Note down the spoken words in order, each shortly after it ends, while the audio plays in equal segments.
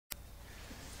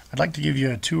I'd like to give you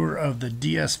a tour of the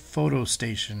DS Photo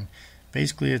Station.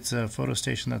 Basically, it's a photo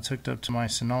station that's hooked up to my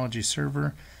Synology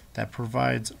server that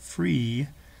provides free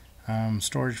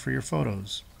storage for your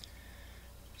photos.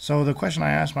 So the question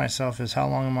I ask myself is, how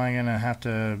long am I going to have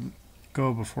to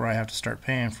go before I have to start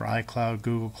paying for iCloud,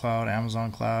 Google Cloud,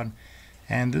 Amazon Cloud?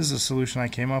 And this is a solution I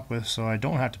came up with so I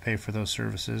don't have to pay for those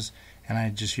services and I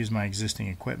just use my existing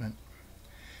equipment.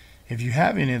 If you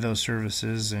have any of those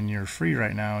services and you're free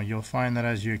right now, you'll find that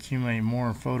as you accumulate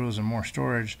more photos and more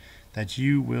storage, that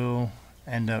you will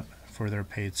end up for their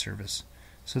paid service.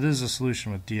 So this is a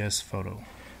solution with DS Photo.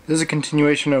 This is a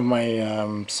continuation of my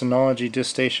Synology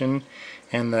Diskstation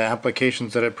and the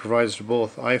applications that it provides to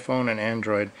both iPhone and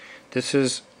Android. This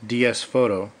is DS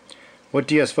Photo. What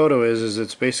DS Photo is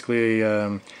it's basically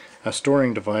a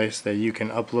storing device that you can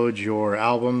upload your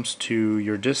albums to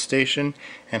your Diskstation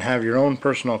and have your own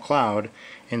personal cloud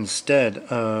instead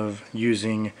of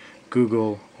using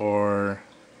Google or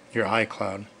your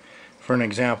iCloud. For an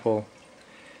example,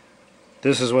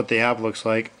 this is what the app looks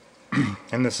like,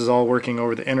 and this is all working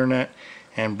over the internet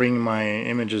and bringing my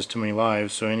images to me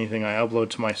live, so anything I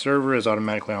upload to my server is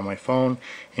automatically on my phone,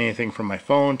 anything from my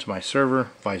phone to my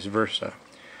server, vice versa.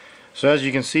 So as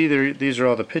you can see, these are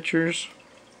all the pictures.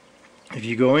 If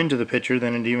you go into the picture,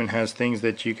 then it even has things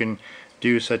that you can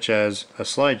do, such as a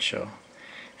slideshow,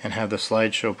 and have the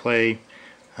slideshow play,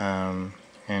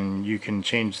 and you can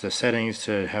change the settings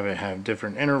to have it have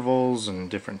different intervals and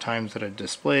different times that it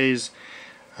displays,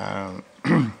 and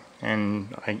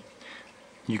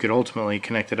you could ultimately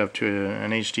connect it up to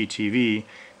an HD TV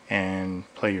and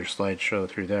play your slideshow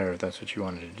through there if that's what you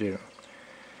wanted to do.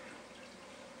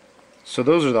 So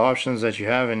those are the options that you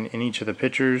have in each of the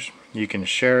pictures. You can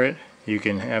share it, you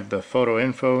can have the photo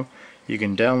info, you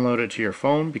can download it to your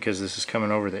phone because this is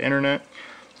coming over the internet,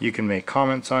 you can make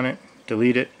comments on it,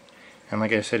 delete it, and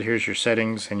like I said, here's your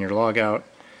settings and your logout.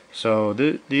 So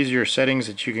these are your settings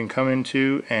that you can come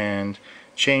into and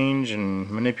change and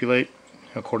manipulate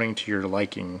according to your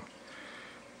liking.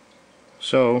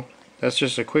 So that's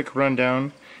just a quick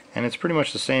rundown, and it's pretty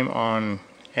much the same on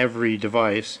every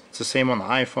device. It's the same on the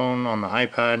iPhone, on the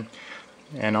iPad,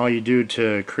 and all you do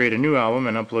to create a new album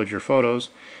and upload your photos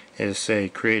is say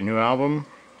create new album.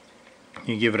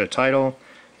 You give it a title,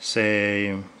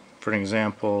 say for an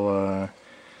example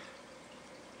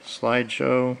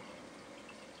slideshow,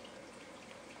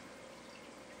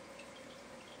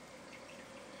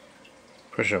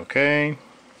 push OK.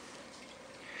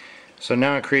 So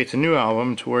now it creates a new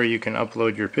album to where you can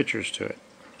upload your pictures to it.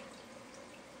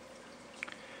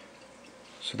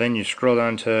 So then you scroll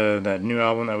down to that new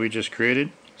album that we just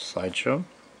created, slideshow,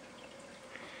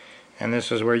 and this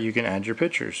is where you can add your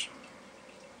pictures.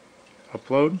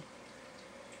 Upload,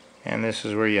 and this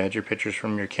is where you add your pictures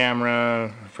from your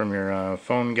camera, from your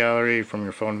phone gallery, from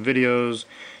your phone videos.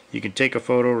 You can take a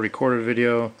photo, record a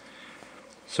video.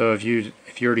 So if you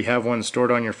already have one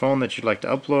stored on your phone that you'd like to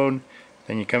upload,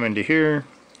 then you come into here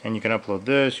and you can upload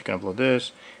this, you can upload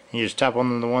this, and you just tap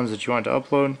on the ones that you want to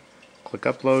upload, click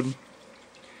upload,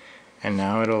 and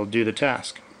now it'll do the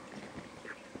task.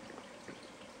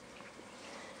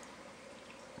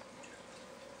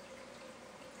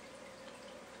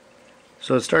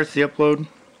 So it starts the upload,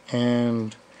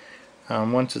 and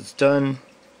once it's done,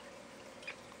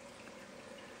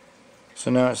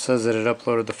 so now it says that it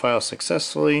uploaded the file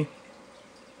successfully,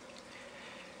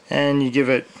 and you give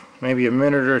it maybe a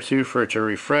minute or two for it to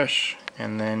refresh,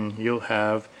 and then you'll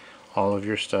have all of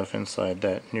your stuff inside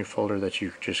that new folder that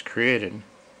you just created.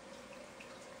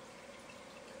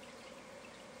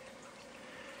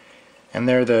 And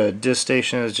there the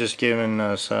Diskstation is just giving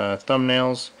us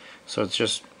thumbnails, so it's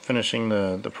just finishing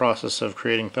the process of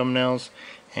creating thumbnails,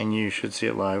 and you should see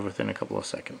it live within a couple of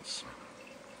seconds.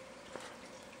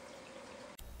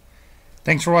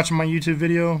 Thanks for watching my YouTube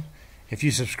video. If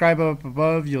you subscribe up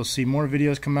above, you'll see more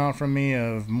videos come out from me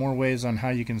of more ways on how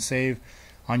you can save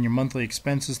on your monthly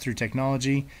expenses through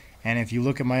technology. And if you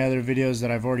look at my other videos that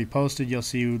I've already posted, you'll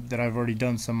see that I've already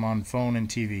done some on phone and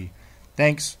TV.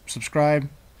 Thanks, subscribe,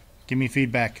 give me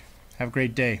feedback. Have a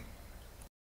great day.